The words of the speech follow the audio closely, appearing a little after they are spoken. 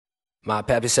My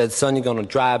pappy said, son, you're gonna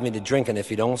drive me to drinking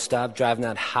if you don't stop driving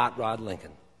that hot rod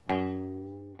Lincoln.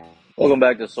 Welcome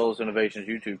back to Solus Innovations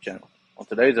YouTube channel. On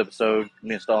today's episode,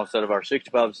 we install a set of our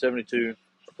 65 to 72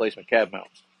 replacement cab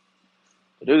mounts.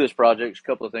 To do this project, there's a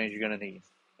couple of things you're going to need.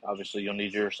 Obviously, you'll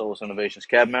need your Solus Innovations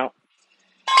cab mount.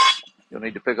 You'll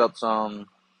need to pick up some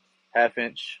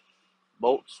half-inch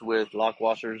bolts with lock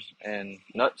washers and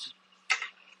nuts.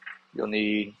 You'll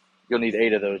need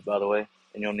 8 of those, by the way,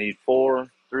 and you'll need 4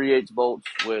 3/8 bolts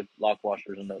with lock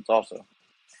washers and nuts also.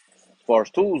 As far as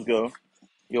tools go,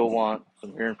 you'll want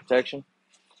some hearing protection.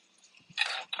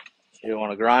 You'll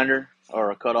want a grinder or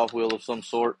a cutoff wheel of some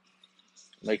sort.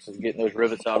 Makes us getting those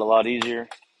rivets out a lot easier.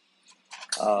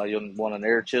 You'll want an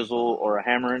air chisel or a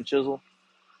hammer and chisel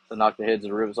to knock the heads of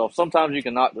the rivets off. Sometimes you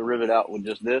can knock the rivet out with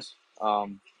just this.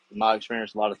 In my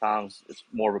experience, a lot of times it's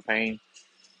more of a pain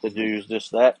to do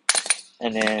just that.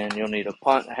 And then you'll need a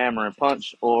hammer and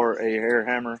punch or a hair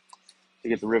hammer to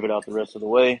get the rivet out the rest of the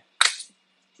way.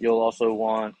 You'll also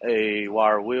want a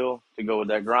wire wheel to go with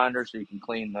that grinder so you can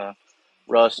clean the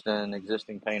rust and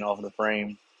existing paint off of the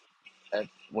frame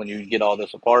when you get all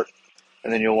this apart.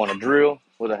 And then you'll want a drill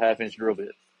with a 1/2-inch drill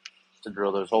bit to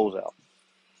drill those holes out.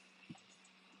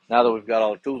 Now that we've got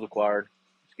all the tools acquired,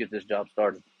 let's get this job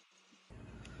started.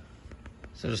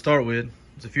 So to start with,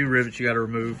 there's a few rivets you got to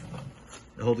remove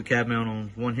to hold the cab mount on.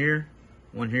 One here,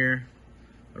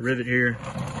 a rivet here,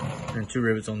 and 2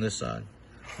 rivets on this side.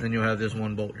 And then you'll have this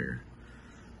 1 bolt here.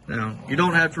 Now, you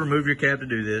don't have to remove your cab to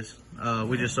do this.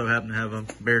 We just so happen to have a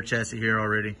bare chassis here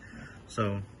already.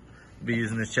 So, we'll be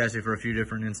using this chassis for a few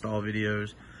different install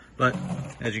videos. But,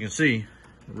 as you can see, it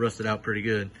rusted out pretty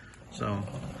good. So,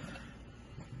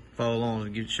 follow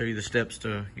along and show you the steps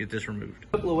to get this removed.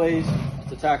 A couple of ways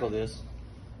to tackle this.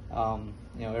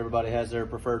 Everybody has their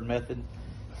preferred method.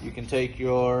 You can take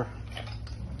your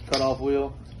cutoff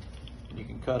wheel, you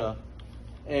can cut a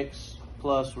X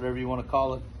plus, whatever you want to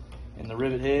call it, in the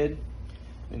rivet head.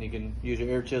 Then you can use your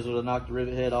air chisel to knock the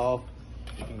rivet head off.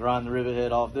 You can grind the rivet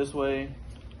head off this way.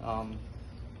 A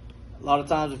lot of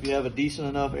times if you have a decent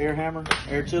enough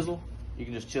air chisel, you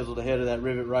can just chisel the head of that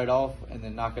rivet right off and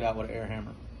then knock it out with an air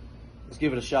hammer. Let's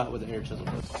give it a shot with the air chisel.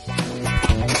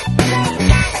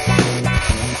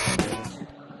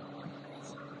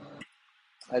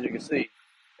 As you can see,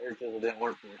 air chisel didn't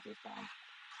work for us this time.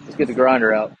 Let's get the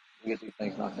grinder out and get these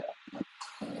things knocked out.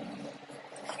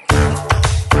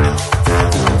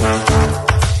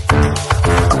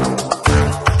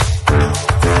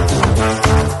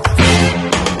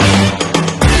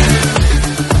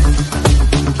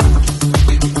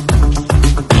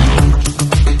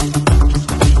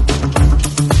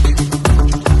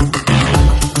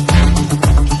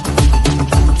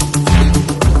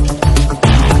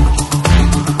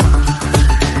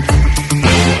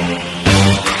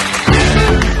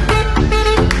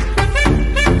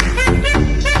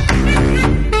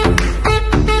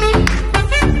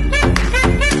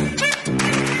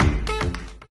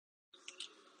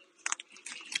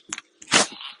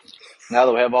 Now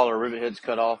that we have all our rivet heads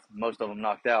cut off, most of them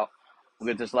knocked out, we'll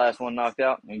get this last one knocked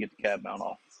out and get the cab mount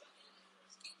off.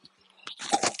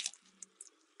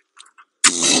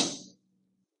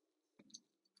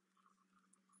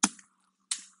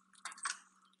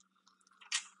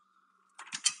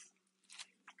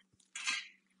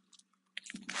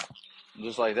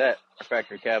 Just like that, our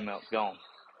factory cab mount's gone.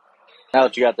 Now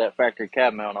that you got that factory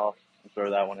cab mount off, we'll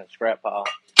throw that one in the scrap pile.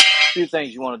 A few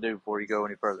things you want to do before you go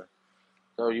any further.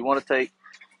 So you want to take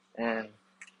and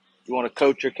you want to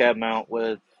coat your cab mount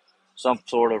with some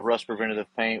sort of rust preventative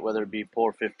paint, whether it be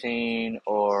Pour 15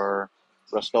 or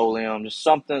Rust-Oleum, just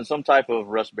some type of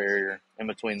rust barrier in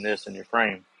between this and your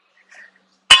frame.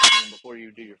 And before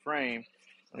you do your frame,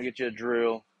 I'm going to get you a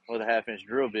drill with a 1/2-inch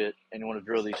drill bit, and you want to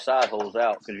drill these side holes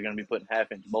out because you're going to be putting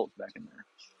 1/2-inch bolts back in there.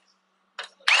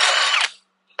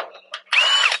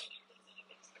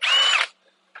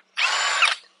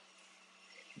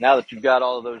 Now that you've got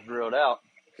all of those drilled out,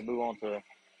 you can move on to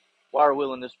wire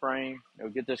wheeling this frame.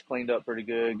 Get this cleaned up pretty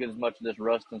good. Get as much of this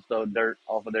rust and stuff, dirt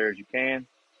off of there as you can.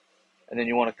 And then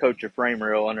you want to coat your frame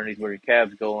rail underneath where your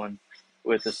cab's going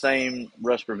with the same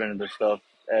rust preventative stuff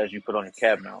as you put on your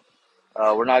cab mount.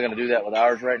 We're not going to do that with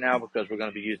ours right now because we're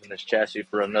going to be using this chassis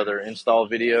for another install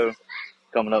video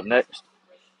coming up next.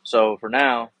 So for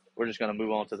now, we're just going to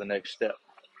move on to the next step.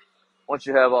 Once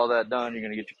you have all that done, you're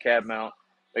going to get your cab mount.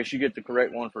 Make sure you get the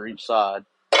correct one for each side.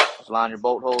 Just line your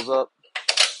bolt holes up,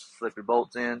 slip your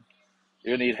bolts in.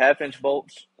 You'll need 1/2-inch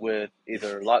bolts with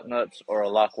either lock nuts or a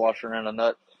lock washer and a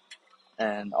nut.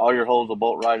 And all your holes will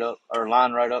bolt right up, or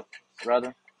line right up,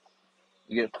 rather.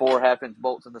 You get 4 1/2-inch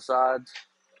bolts in the sides,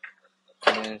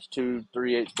 and then it's 2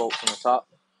 3/8 bolts on the top.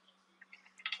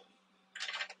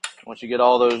 Once you get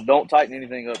all those, don't tighten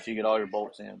anything up till you get all your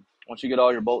bolts in. Once you get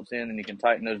all your bolts in, then you can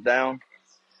tighten those down.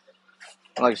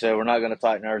 Like I said, we're not going to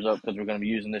tighten ours up because we're going to be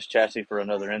using this chassis for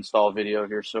another install video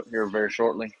here very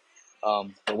shortly.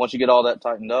 But once you get all that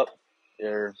tightened up,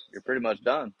 you're pretty much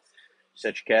done.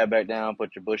 Set your cab back down,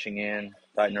 put your bushing in,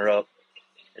 tighten her up,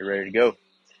 you're ready to go.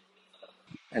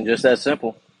 And just that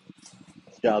simple.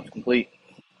 Job's complete.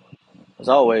 As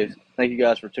always, thank you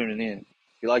guys for tuning in.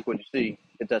 If you like what you see,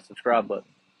 hit that subscribe button.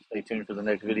 Stay tuned for the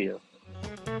next video.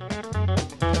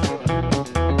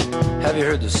 Have you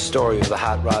heard the story of the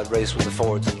hot rod race where the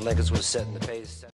Fords and Lincolns was setting the pace?